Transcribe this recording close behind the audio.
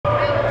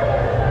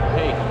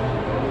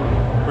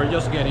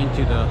just getting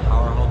to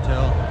our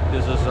hotel.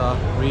 This is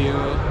RIU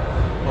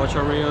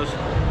Ocho Rios.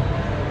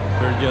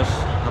 We're just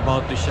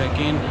about to check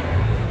in.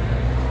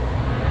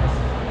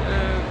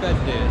 Look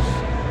at this.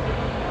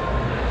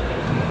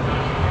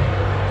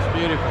 It's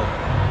beautiful.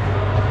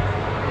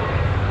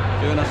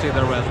 You're gonna see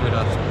the rest with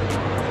us.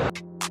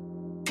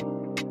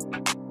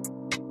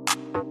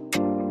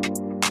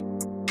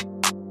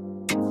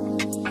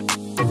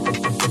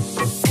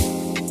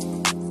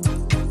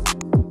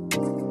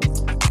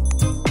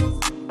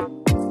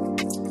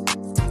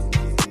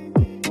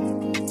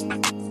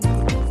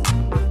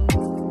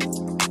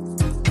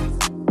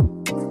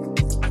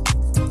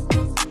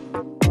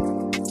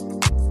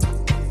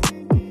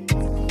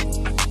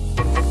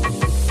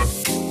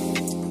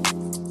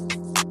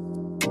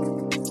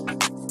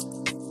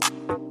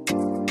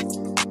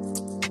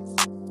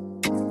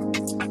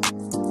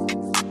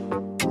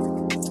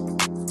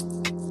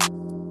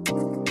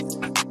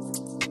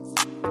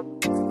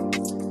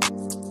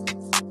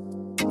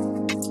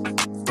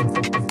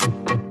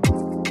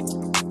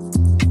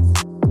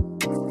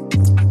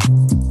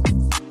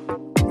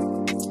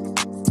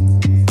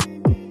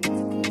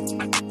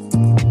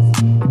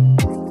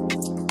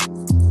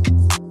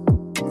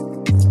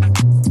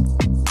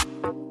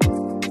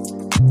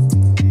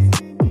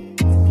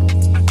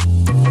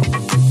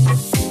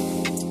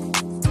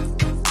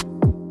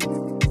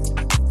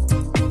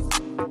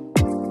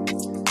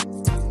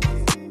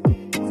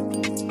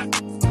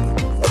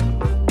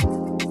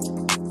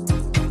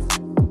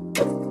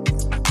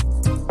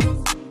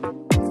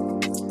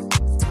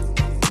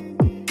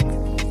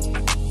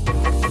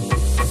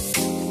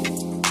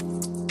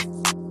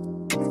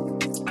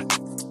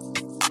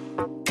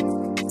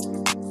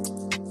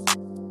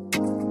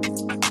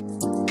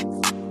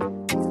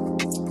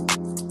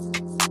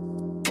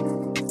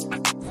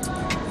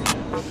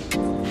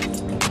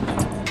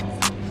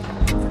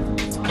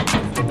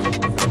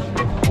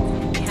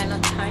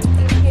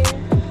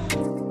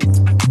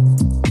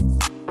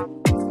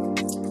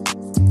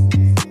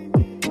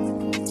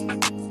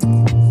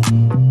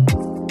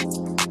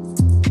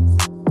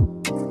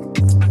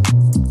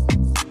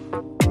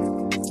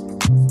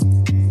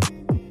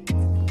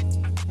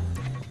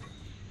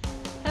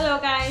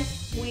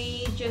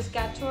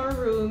 Got to our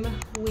room.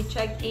 We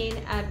checked in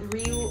at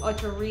RIU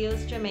Ocho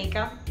Rios,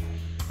 Jamaica.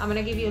 I'm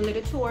gonna give you a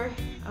little tour.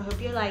 I hope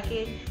you like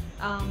it.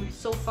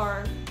 So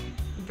far,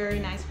 very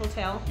nice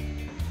hotel.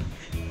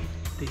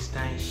 This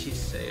time she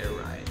said it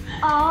right.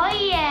 Oh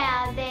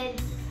yeah, then.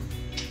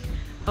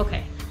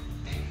 Okay,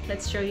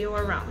 let's show you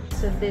around.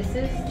 So this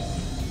is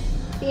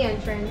the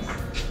entrance,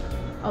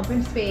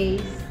 open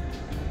space.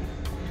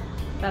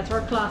 That's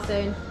our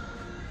closet,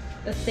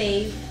 the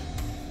safe.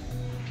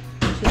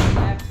 To the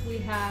left, we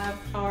have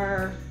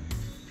our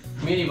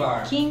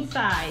minibar, king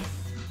size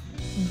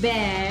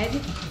bed,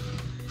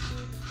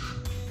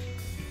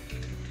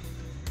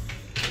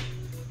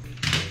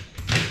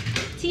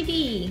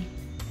 TV,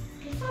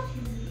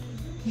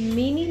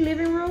 mini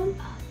living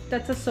room.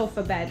 That's a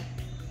sofa bed.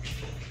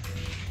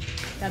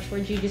 That's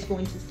where Gigi's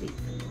going to sleep,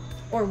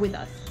 or with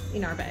us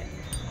in our bed.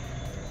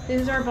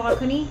 This is our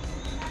balcony.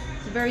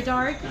 It's very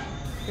dark.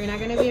 You're not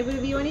gonna be able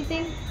to view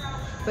anything,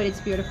 but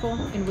it's beautiful,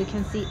 and we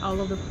can see all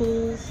of the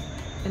pools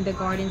and the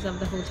gardens of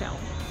the hotel.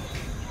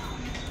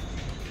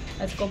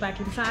 Let's go back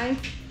inside.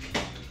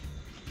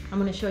 I'm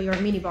gonna show you our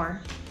minibar,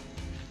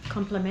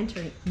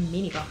 complimentary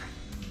minibar.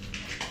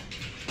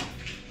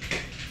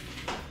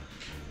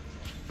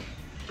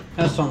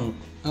 Has some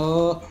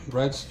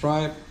red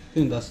stripe. I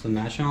think that's the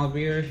national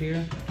beer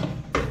here.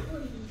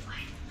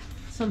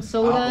 Some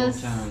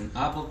sodas.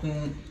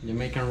 Appleton,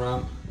 Jamaican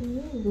rum.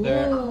 Ooh,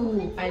 there.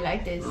 I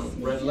like this.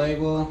 Red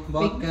Label,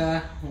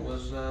 vodka.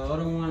 Was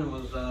other one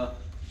was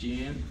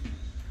gin.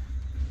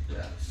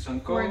 Yeah, some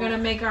Cove. We're gonna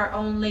make our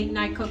own late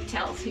night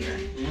cocktails here.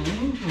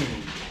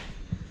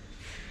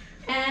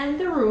 And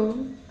the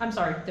room. I'm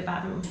sorry, the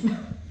bathroom.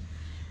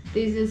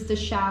 This is the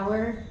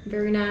shower.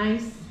 Very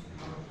nice.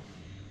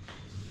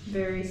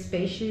 Very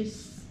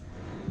spacious,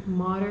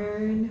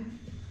 modern.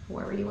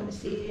 Wherever you want to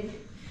see it.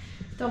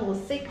 Double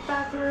sink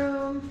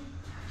bathroom.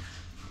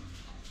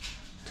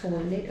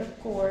 Toilet, of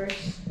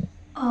course.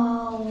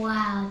 Oh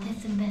wow,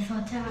 that's the best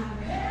hotel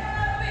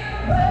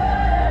ever.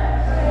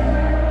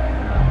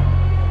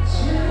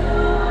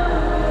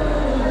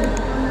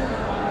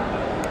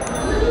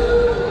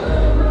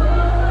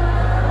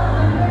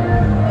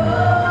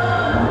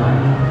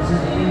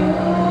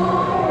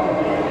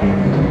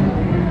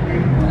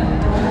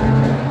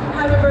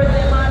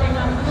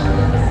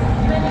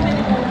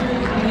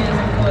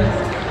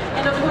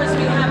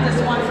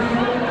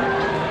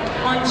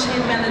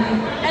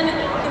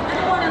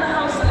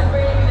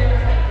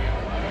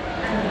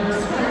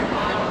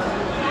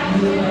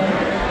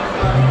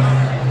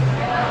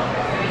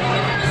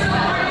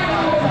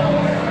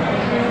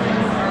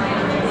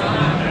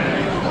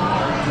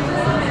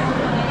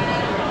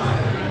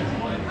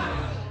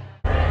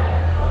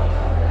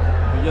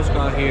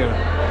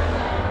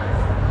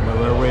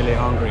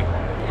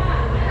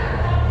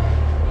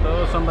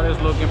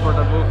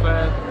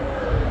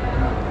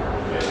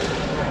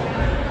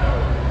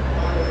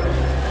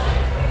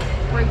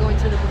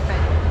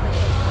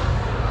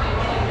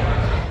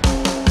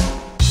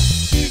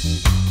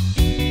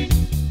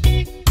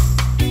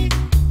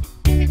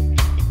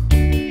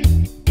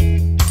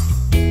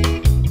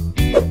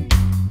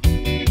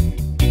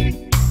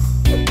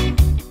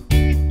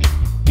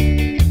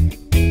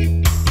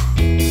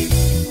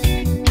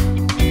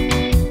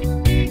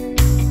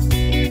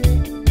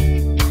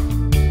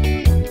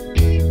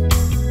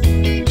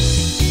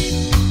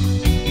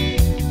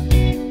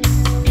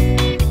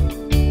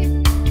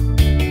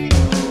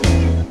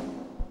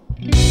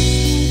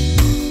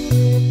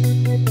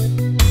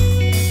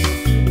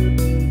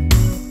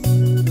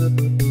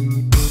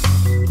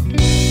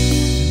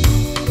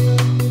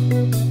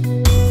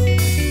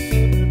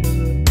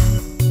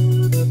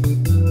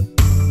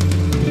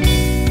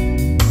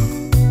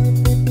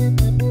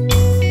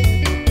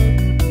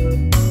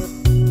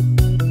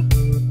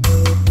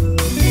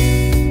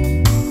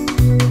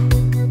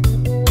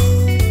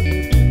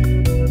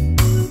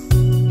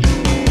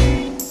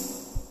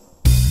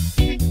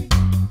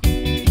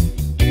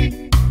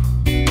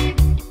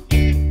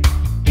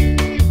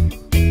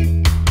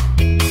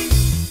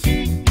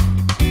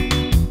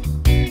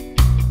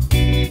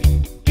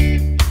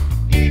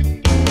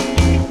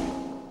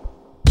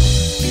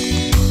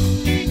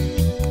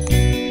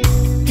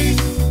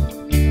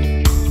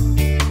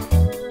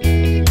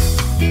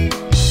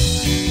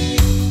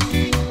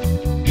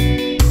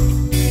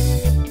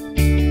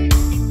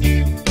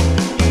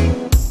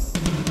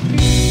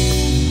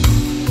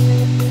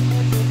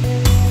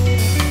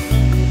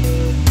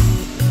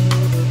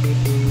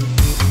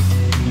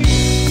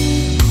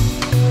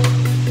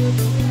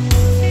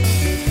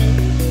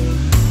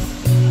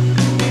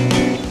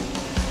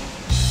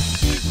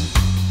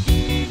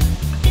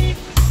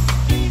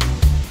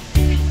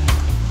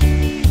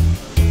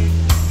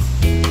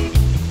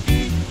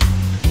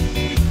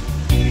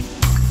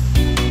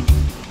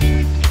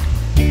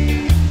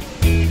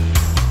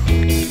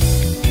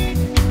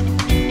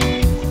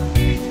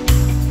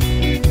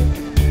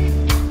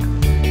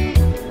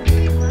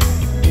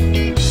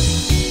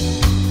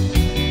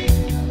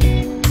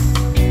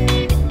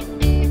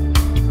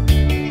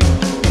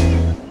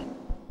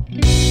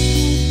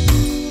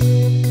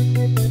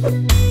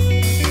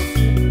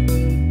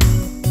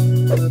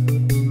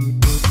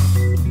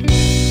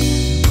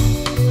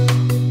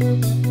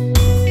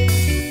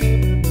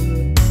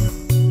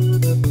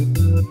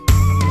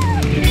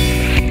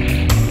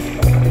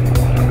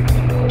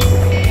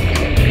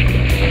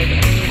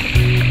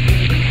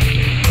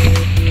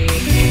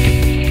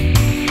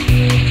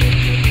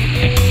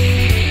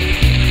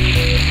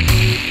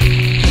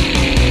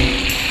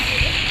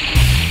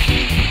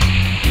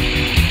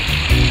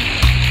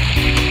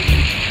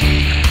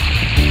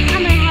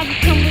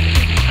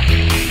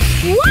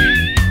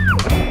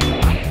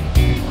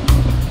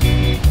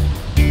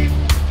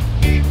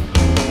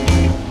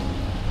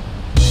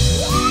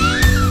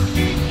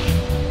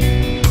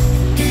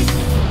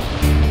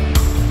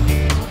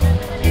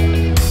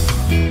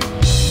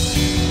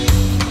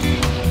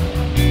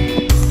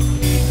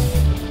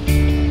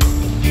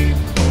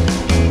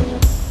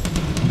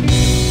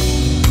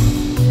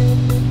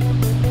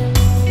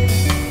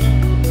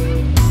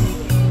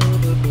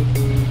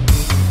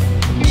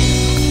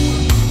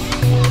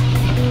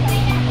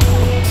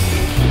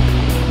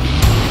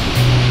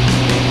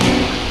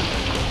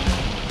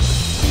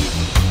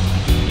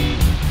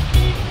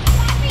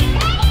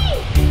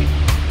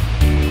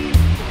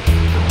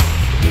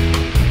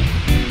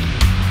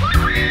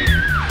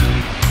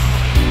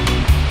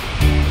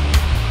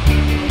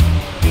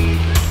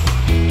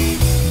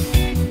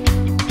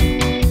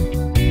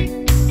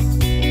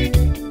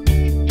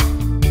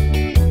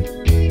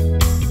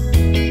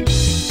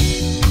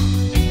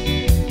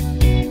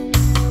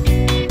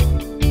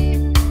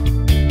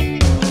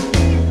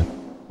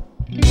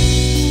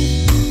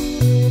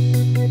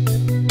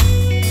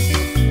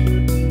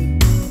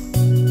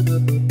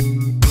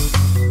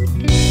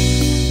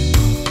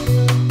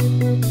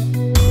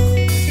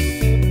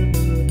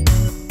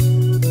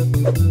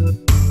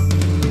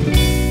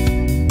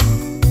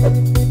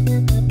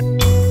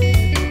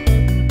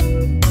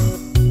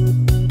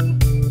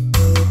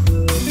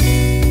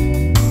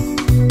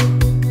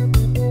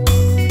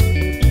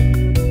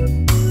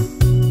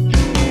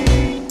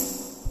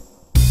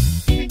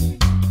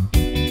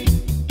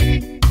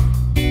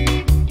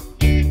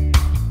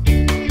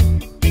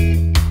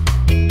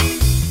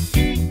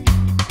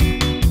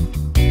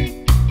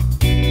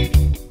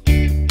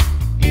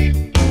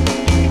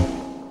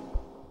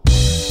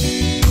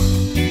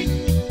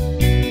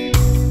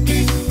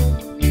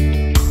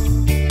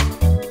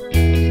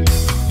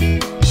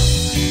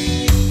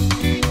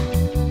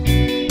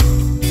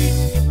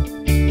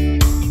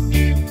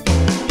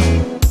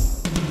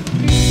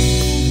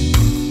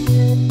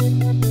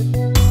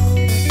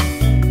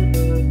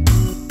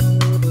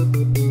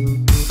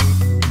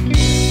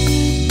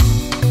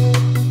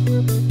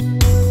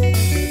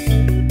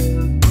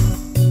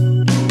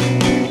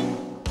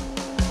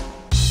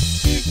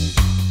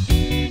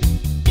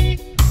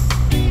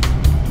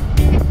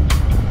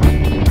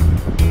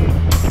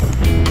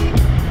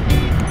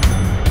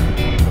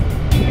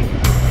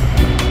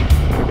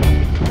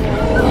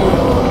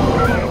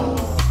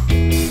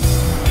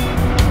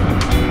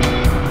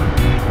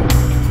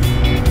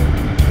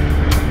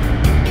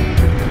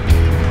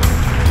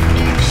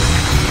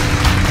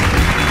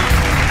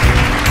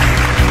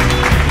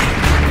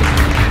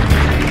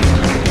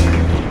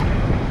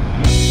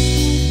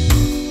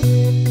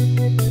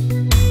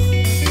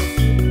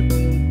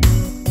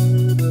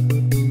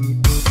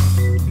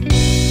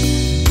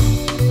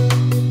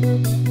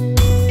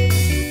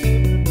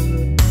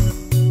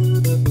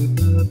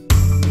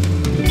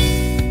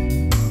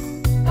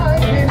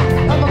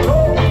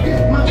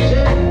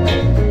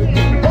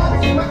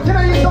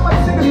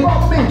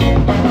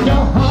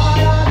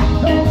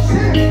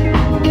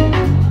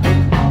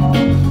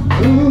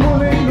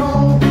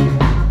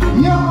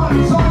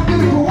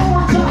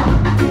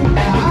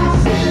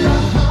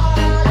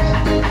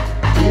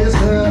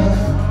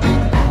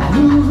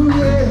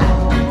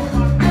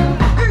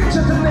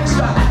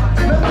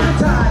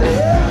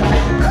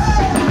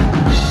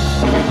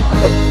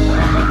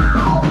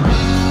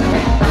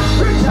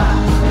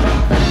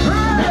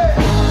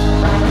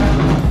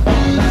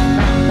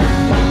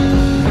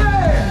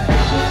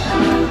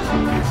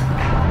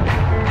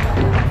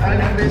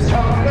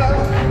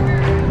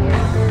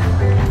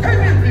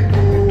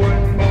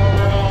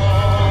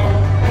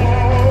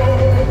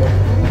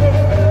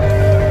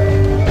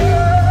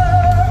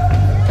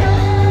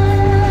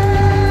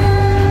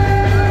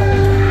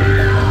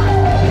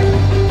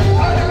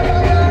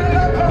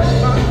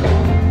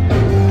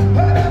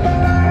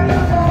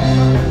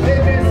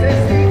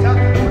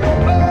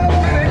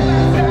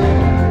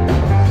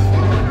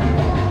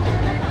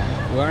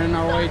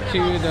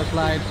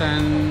 Slides,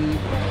 and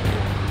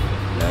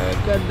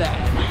look at that.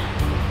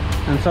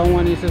 And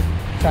someone is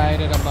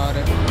excited about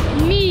it.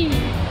 Me!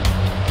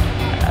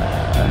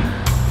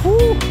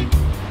 Woo.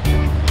 See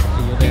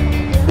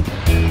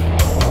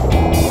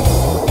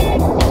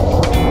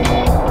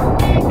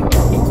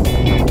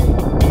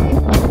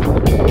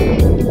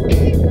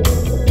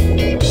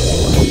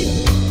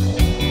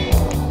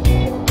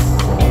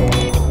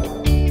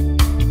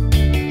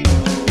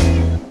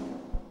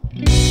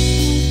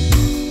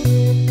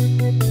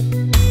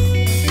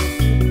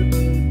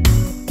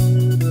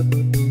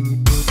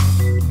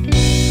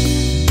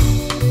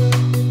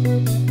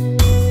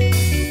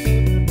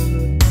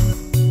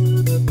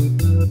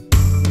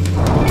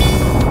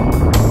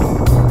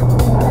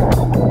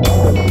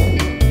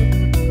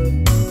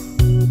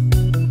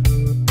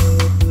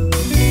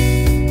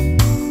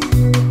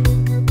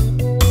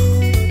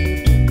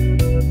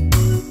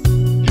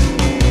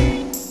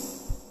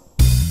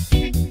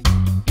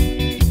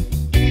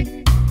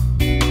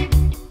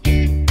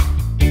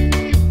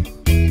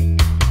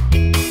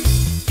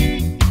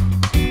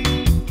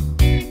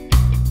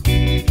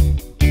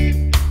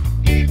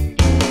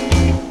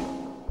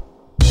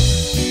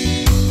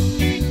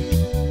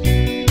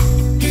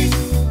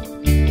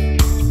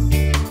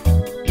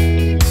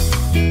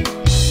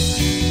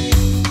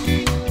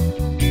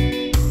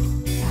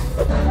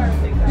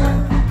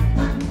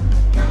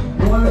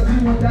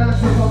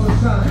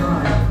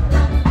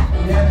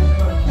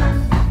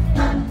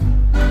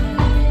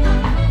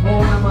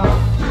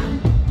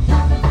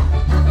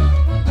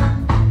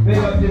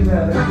you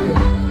there.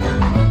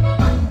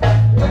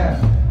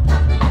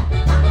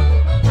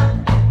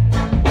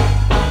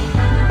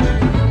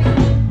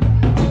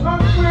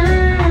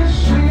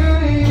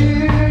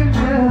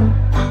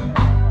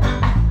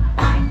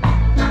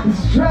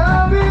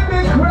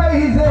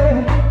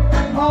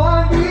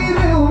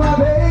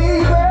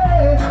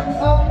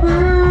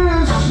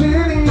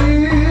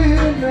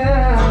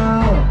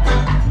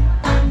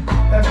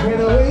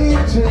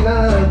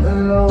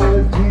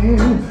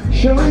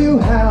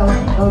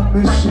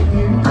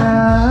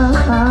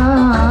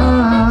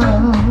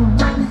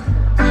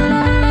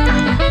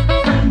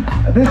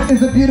 This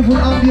is a beautiful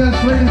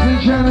ambiance, ladies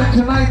and gentlemen,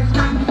 tonight.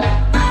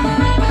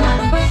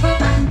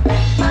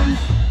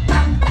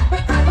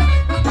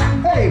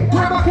 Hey,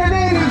 where my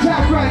Canadians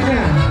at?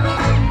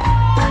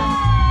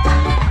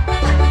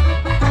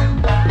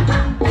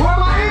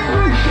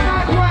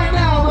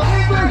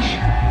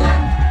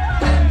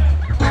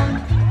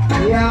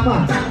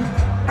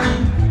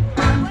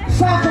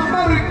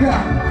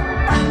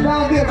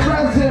 down there,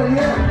 Brazil,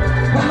 yeah,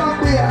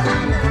 Colombia,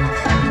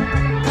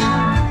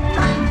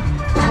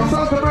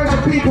 South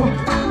American people,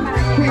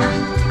 peace.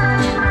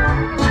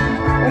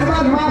 And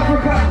about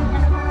Africa,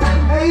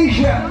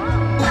 Asia.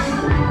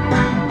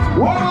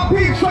 Where my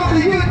peeps from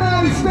the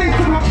United States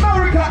of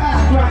America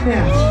at right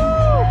now?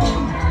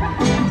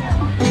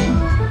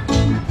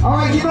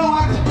 Alright, you know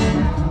what?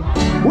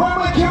 Where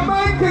my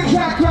Jamaicans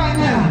at right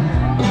now?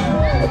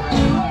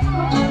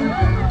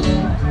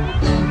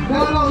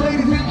 Now,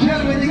 ladies and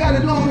gentlemen, you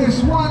gotta know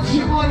this. Once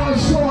you're on our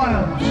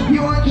soil,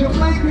 you are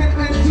Jamaican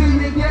until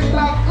you get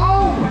back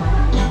home.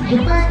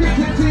 Jamaicans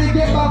until you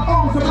get back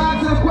home. So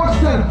answer the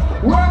question,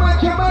 where are my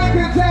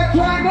Jamaicans at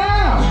right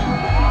now?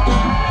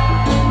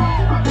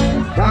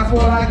 That's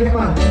what I get,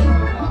 man.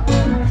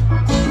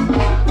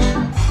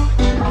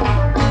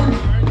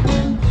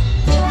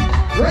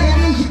 Reggae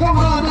music going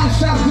on this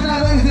shop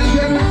tonight, ladies and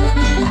gentlemen.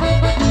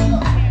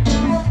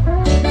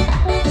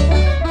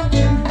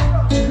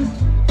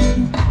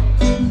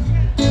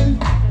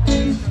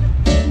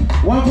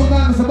 One more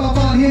time, it's about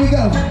mine. Here we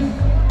go.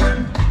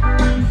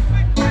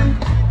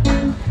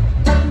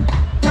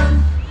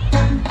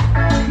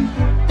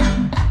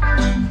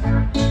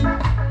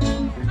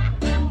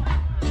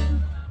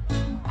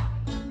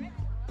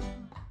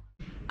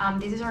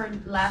 This is our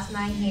last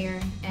night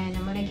here, and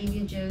I'm gonna give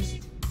you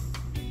just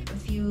a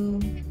few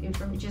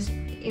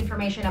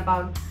information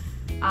about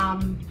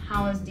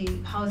how's the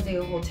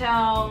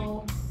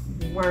hotel,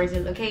 where is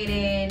it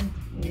located,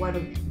 what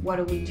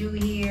do we do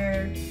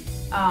here,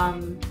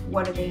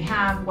 what do they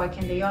have, what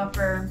can they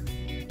offer.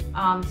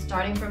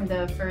 Starting from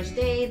the first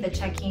day, the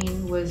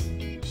check-in was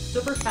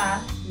super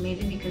fast,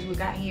 maybe because we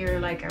got here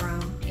like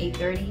around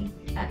 8:30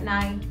 at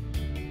night,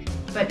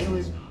 but it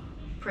was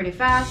pretty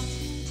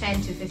fast. 10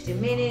 to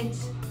 15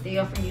 minutes. They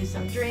offer you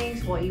some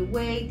drinks while you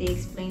wait. They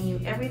explain you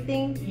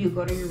everything. You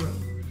go to your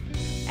room.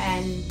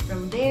 And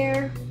from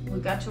there, we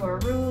got to our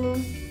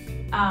room.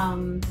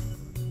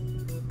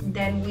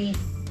 Then we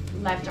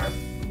left our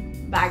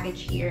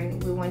baggage here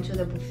and we went to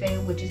the buffet,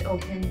 which is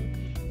open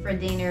for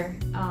dinner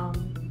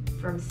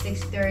from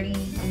 6:30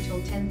 until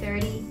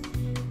 10:30.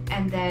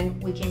 And then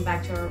we came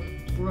back to our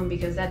room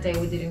because that day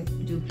we didn't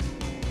do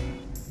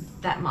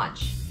that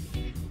much.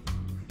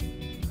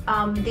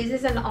 This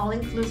is an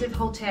all-inclusive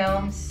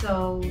hotel,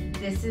 so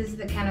this is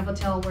the kind of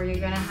hotel where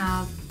you're gonna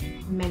have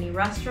many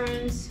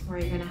restaurants, where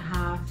you're gonna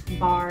have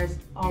bars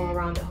all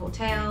around the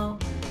hotel,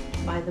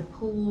 by the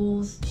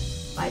pools,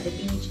 by the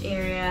beach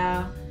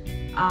area,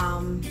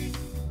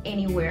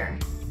 anywhere.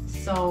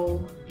 So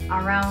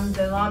around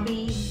the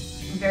lobby,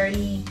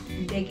 very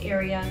big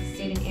area,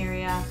 sitting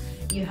area.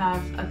 You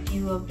have a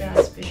few of the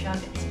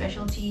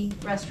specialty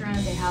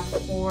restaurants. They have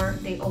 4.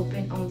 They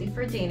open only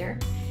for dinner.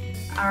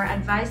 Our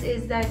advice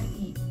is that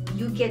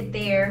you get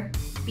there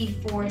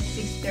before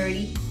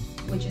 6:30,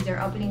 which is their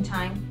opening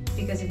time,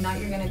 because if not,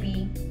 you're gonna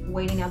be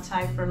waiting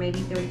outside for maybe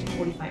 30 to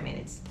 45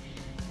 minutes.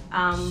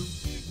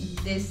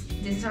 This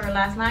is our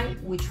last night.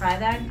 We tried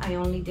that.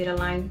 I only did a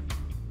line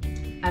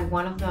at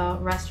one of the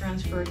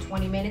restaurants for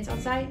 20 minutes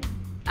outside.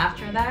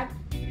 After that,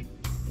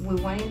 we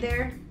went in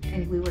there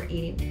and we were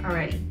eating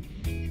already.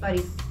 But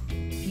if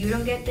you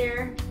don't get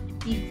there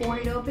before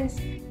it opens,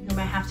 you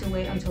might have to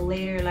wait until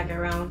later, like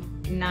around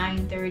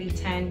 9:30,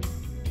 10,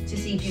 to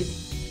see if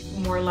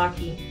you're more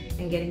lucky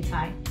and get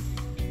inside.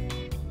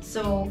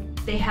 So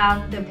they have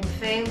the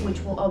buffet, which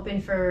will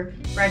open for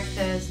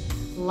breakfast,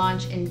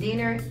 lunch, and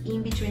dinner.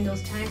 In between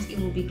those times, it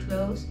will be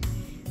closed.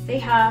 They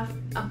have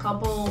a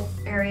couple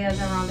areas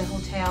around the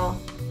hotel,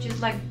 just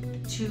like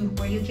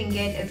where you can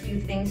get a few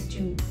things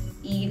to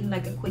eat,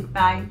 like a quick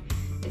bite.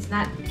 It's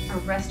not a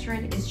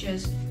restaurant, it's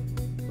just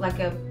like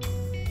a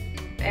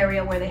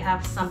area where they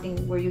have something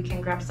where you can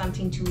grab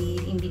something to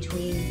eat in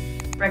between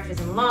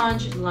breakfast and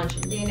lunch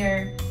and dinner,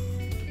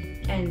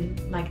 and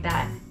like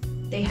that.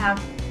 They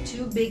have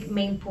 2 big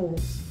main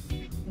pools.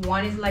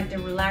 One is like the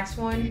relaxed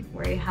one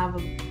where you have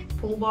a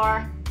pool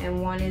bar,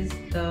 and one is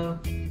the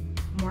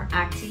more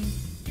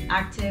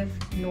active,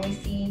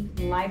 noisy,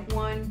 live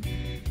one.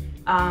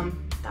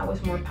 That was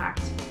more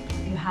packed.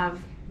 You have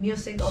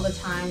music all the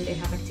time. They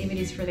have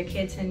activities for the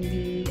kids and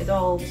the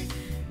adults.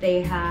 They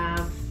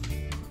have,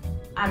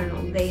 I don't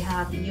know, they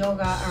have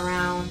yoga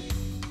around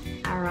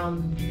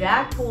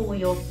that pool.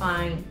 You'll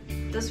find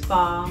the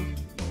spa,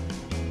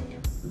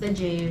 the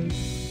gym,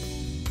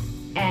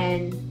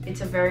 and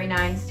it's a very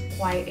nice,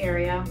 quiet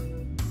area.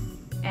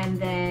 And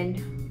then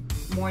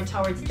more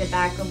towards the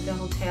back of the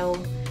hotel,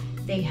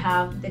 they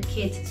have the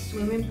kids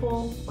swimming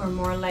pool, or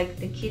more like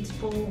the kids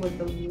pool with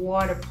the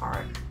water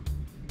park.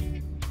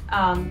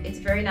 It's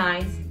very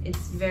nice.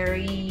 It's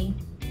very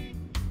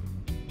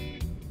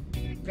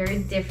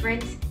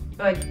different,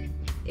 but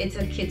it's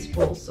a kids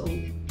pool, so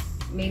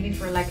maybe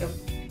for like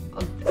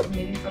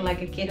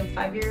a kid of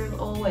 5 years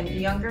old and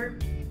younger,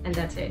 and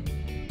that's it.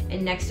 And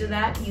next to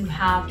that, you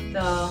have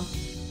the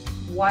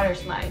water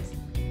slides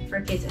for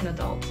kids and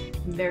adults.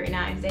 Very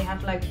nice. They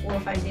have like 4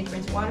 or 5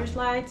 different water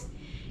slides,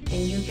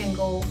 and you can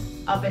go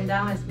up and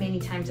down as many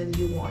times as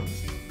you want.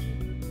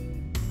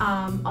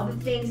 Other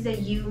things that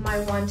you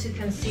might want to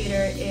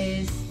consider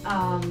is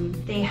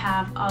they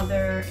have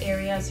other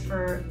areas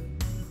for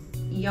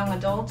young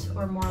adults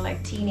or more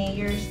like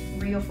teenagers.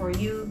 RIU for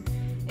You,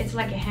 it's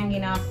like a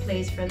hanging out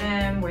place for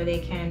them where they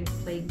can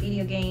play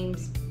video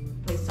games,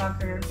 play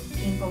soccer,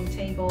 ping pong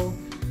table,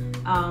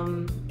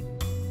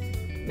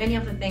 many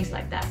of the things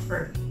like that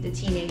for the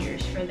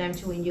teenagers, for them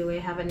to enjoy,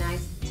 have a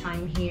nice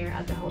time here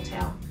at the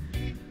hotel.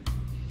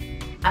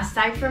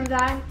 Aside from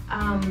that,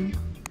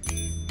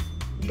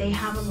 they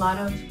have a lot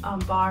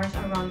of bars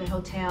around the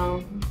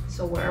hotel,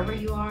 so wherever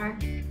you are,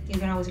 you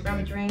can always grab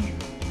a drink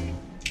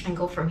and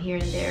go from here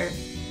and there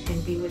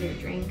and be with your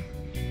drink.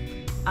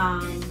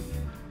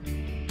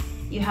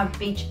 You have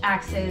beach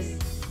access,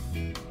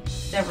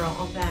 several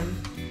of them.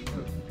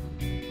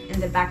 In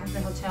the back of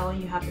the hotel,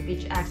 you have the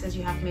beach access.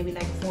 You have maybe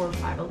like 4 or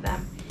 5 of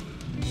them.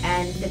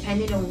 And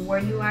depending on where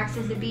you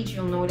access the beach,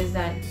 you'll notice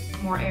that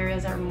more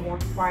areas are more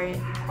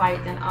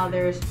quiet than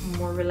others,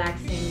 more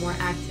relaxing, more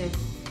active.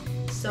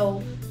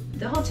 So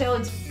the hotel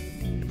is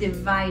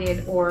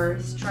divided or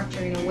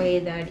structured in a way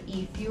that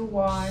if you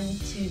want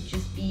to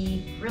just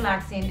be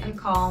relaxing and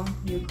calm,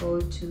 you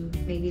go to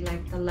maybe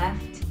like the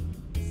left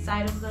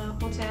side of the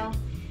hotel.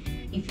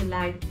 If you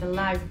like the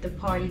life, the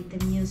party,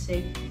 the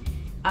music,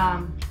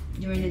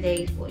 during the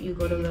day, well, you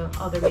go to the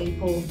other main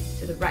pool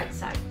to the right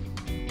side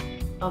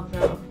of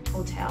the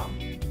hotel.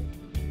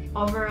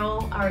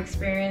 Overall, our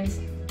experience,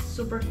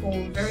 super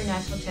cool, very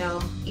nice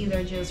hotel,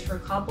 either just for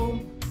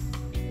couple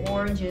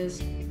or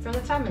just for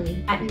the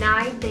family. At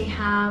night, they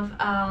have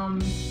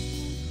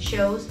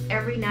shows.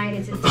 Every night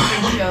it's a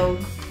different show.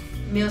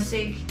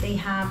 Music, they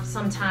have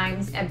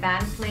sometimes a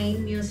band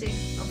playing music.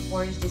 Of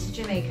course, this is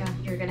Jamaica.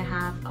 You're gonna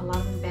have a lot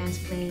of the bands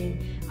playing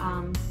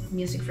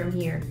music from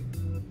here,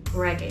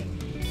 reggae.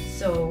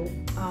 So,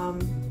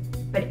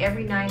 but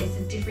every night it's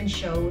a different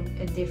show,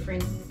 a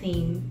different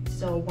theme.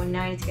 So one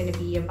night it's gonna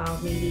be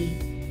about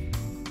maybe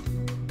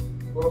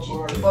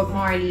Bob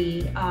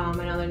Marley.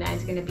 Another night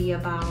it's gonna be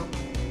about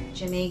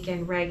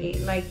Jamaican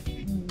reggae. Like,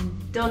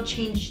 they'll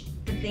change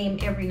the theme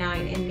every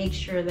night and make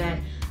sure that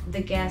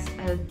the guests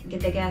at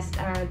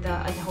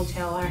the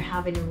hotel are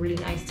having a really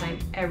nice time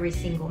every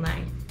single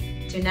night.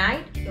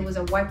 Tonight, it was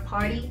a white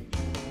party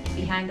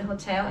behind the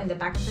hotel, in the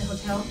back of the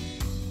hotel.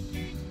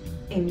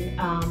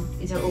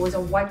 It was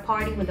a white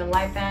party with a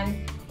live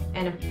band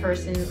and a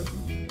person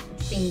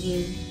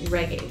singing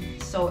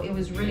reggae. So it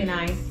was really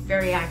nice,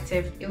 very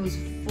active. It was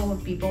full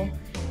of people,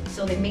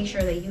 so they make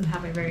sure that you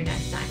have a very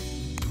nice time.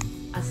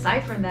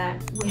 Aside from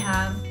that, we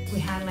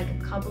had like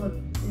a couple of,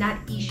 not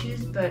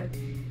issues, but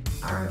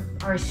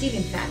our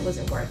ceiling fan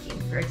wasn't working,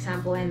 for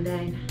example, and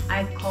then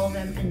I called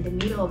them in the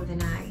middle of the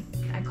night.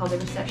 I called the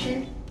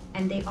reception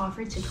and they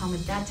offered to come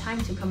at that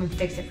time to come and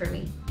fix it for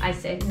me. I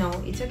said, no,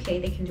 it's okay,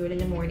 they can do it in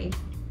the morning.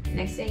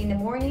 Next day in the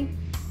morning,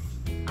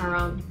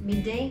 around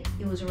midday,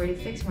 it was already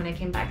fixed when I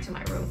came back to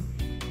my room.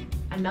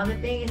 Another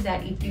thing is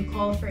that if you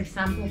call, for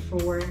example,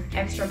 for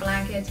extra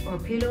blankets or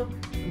pillow,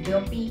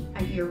 they'll be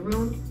at your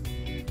room,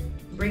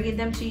 bringing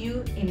them to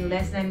you in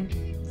less than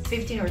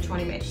 15 or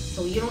 20 minutes.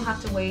 So you don't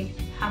have to wait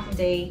half a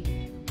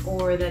day,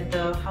 or that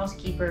the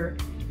housekeeper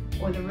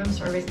or the room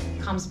service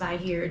comes by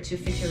here to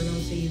fix your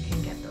room so you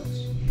can get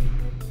those.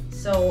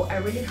 So I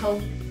really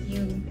hope you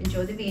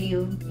enjoy the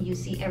video, you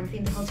see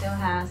everything the hotel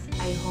has.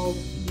 I hope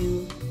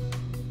you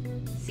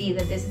see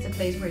that this is a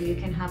place where you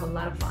can have a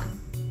lot of fun.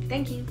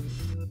 Thank you.